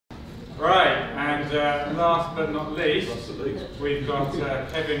Right, and last but not least, we've got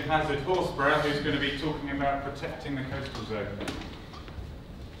Kevin Hazard Horsburgh, who's going to be talking about protecting the coastal zone.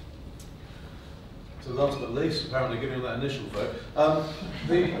 So last but not least, apparently giving that initial vote,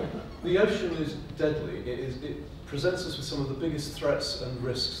 the ocean is deadly. It presents us with some of the biggest threats and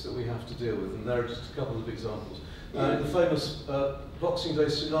risks that we have to deal with, and there are just a couple of examples. In the famous Boxing Day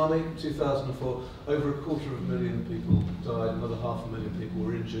tsunami, 2004, over 250,000 people died, another 500,000 people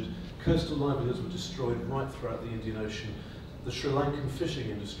were injured. Coastal livelihoods were destroyed right throughout the Indian Ocean. The Sri Lankan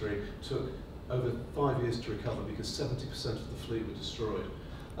fishing industry took over 5 years to recover because 70% of the fleet were destroyed.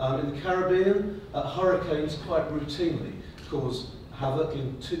 In the Caribbean, hurricanes quite routinely cause havoc.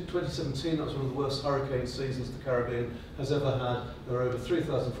 In 2017, that was one of the worst hurricane seasons the Caribbean has ever had. There are over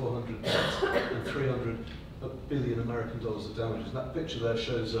 3,400 deaths and $300 billion American dollars of damages. And that picture there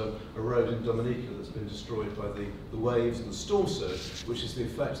shows a road in Dominica that's been destroyed by the waves and the storm surge, which is the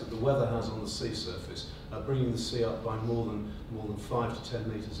effect that the weather has on the sea surface, bringing the sea up by more than 5 to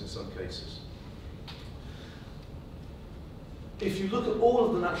 10 metres in some cases. If you look at all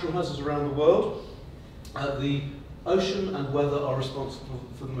of the natural hazards around the world, the ocean and weather are responsible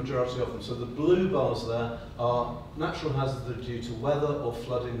for the majority of them. So the blue bars there are natural hazards that are due to weather or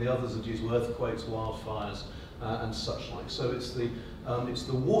flooding. The others are due to earthquakes, wildfires, and such like. So it's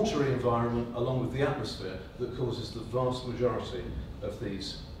the watery environment along with the atmosphere that causes the vast majority of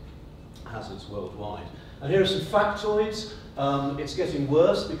these hazards worldwide. And here are some factoids. It's getting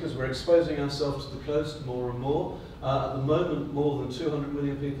worse because we're exposing ourselves to the coast more and more. At the moment, more than 200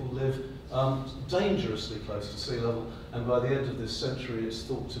 million people live dangerously close to sea level, and by the end of this century it's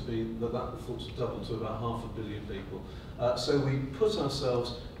thought to be that will double to about 500 million people. So we put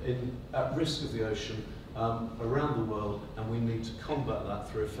ourselves at risk of the ocean around the world, and we need to combat that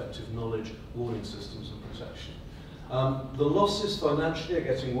through effective knowledge, warning systems and protection. The losses financially are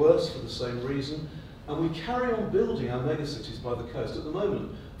getting worse for the same reason, and we carry on building our megacities by the coast. At the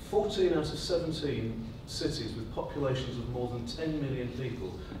moment, 14 out of 17 cities with populations of more than 10 million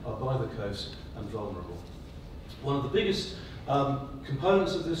people are by the coast and vulnerable. One of the biggest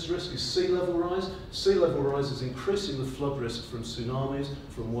components of this risk is sea level rise. Sea level rise is increasing the flood risk from tsunamis,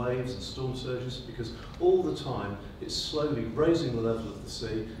 from waves and storm surges, because all the time it's slowly raising the level of the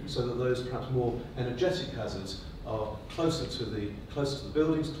sea so that those perhaps more energetic hazards are closer to the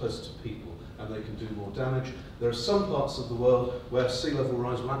buildings, closer to people, and they can do more damage. There are some parts of the world where sea level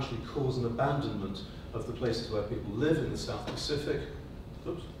rise will actually cause an abandonment of the places where people live in the South Pacific,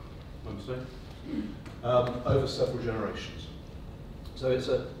 my mistake, over several generations. So it's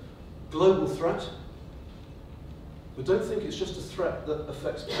a global threat, but don't think it's just a threat that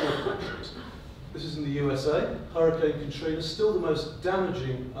affects poor countries. This is in the USA. Hurricane Katrina, still the most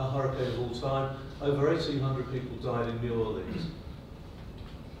damaging hurricane of all time. Over 1,800 people died in New Orleans.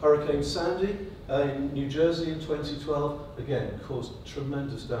 Hurricane Sandy in New Jersey in 2012, again, caused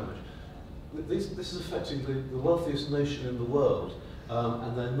tremendous damage. This is affecting the wealthiest nation in the world,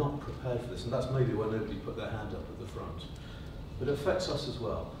 and they're not prepared for this, and that's maybe why nobody put their hand up at the front. But it affects us as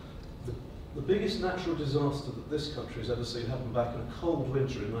well. The biggest natural disaster that this country has ever seen happened back in a cold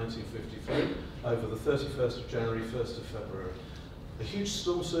winter in 1953, over the 31st of January, 1st of February. A huge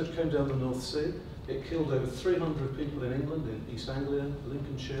storm surge came down the North Sea. It killed over 300 people in England, in East Anglia,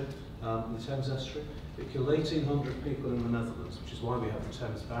 Lincolnshire, in the Thames Estuary. It killed 1,800 people in the Netherlands, which is why we have the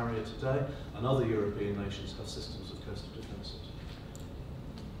Thames Barrier today, and other European nations have systems of coastal defences.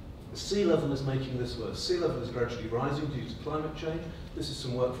 The sea level is making this worse. Sea level is gradually rising due to climate change. This is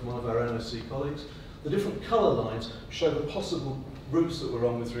some work from one of our NOC colleagues. The different colour lines show the possible routes that we're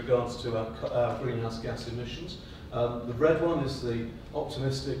on with regards to our greenhouse gas emissions. The red one is the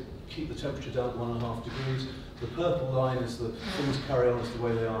optimistic, keep the temperature down at 1.5 degrees. The purple line is the things carry on as the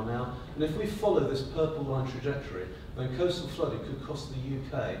way they are now. And if we follow this purple line trajectory, then coastal flooding could cost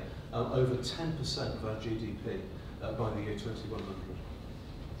the UK over 10% of our GDP by the year 2100.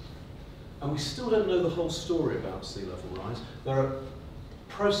 And we still don't know the whole story about sea level rise. There are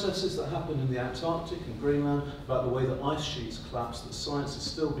processes that happen in the Antarctic and Greenland about the way that ice sheets collapse that science is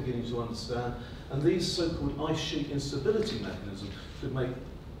still beginning to understand. And these so-called ice sheet instability mechanisms could make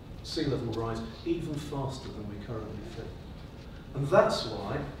sea level rise even faster than we currently think. And that's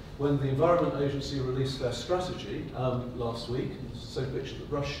why, when the Environment Agency released their strategy last week, the same picture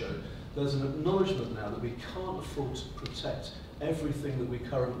that Russ showed, there's an acknowledgement now that we can't afford to protect everything that we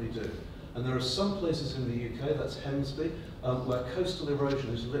currently do. And there are some places in the UK, that's Hemsby, where coastal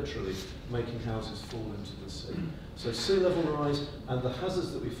erosion is literally making houses fall into the sea. So sea level rise and the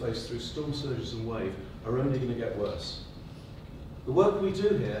hazards that we face through storm surges and wave are only going to get worse. The work we do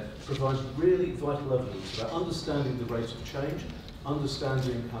here provides really vital evidence about understanding the rate of change,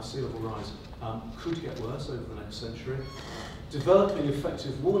 understanding how sea level rise could get worse over the next century, developing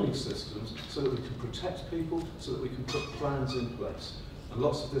effective warning systems so that we can protect people, so that we can put plans in place. And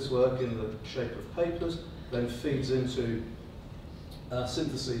lots of this work in the shape of papers then feeds into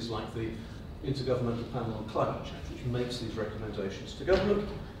syntheses like the Intergovernmental Panel on Climate Change, which makes these recommendations to government,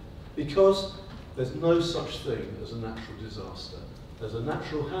 because there's no such thing as a natural disaster. There's a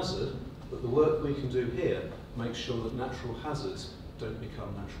natural hazard, but the work we can do here makes sure that natural hazards don't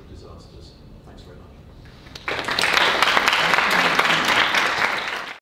become natural disasters. Thanks very much.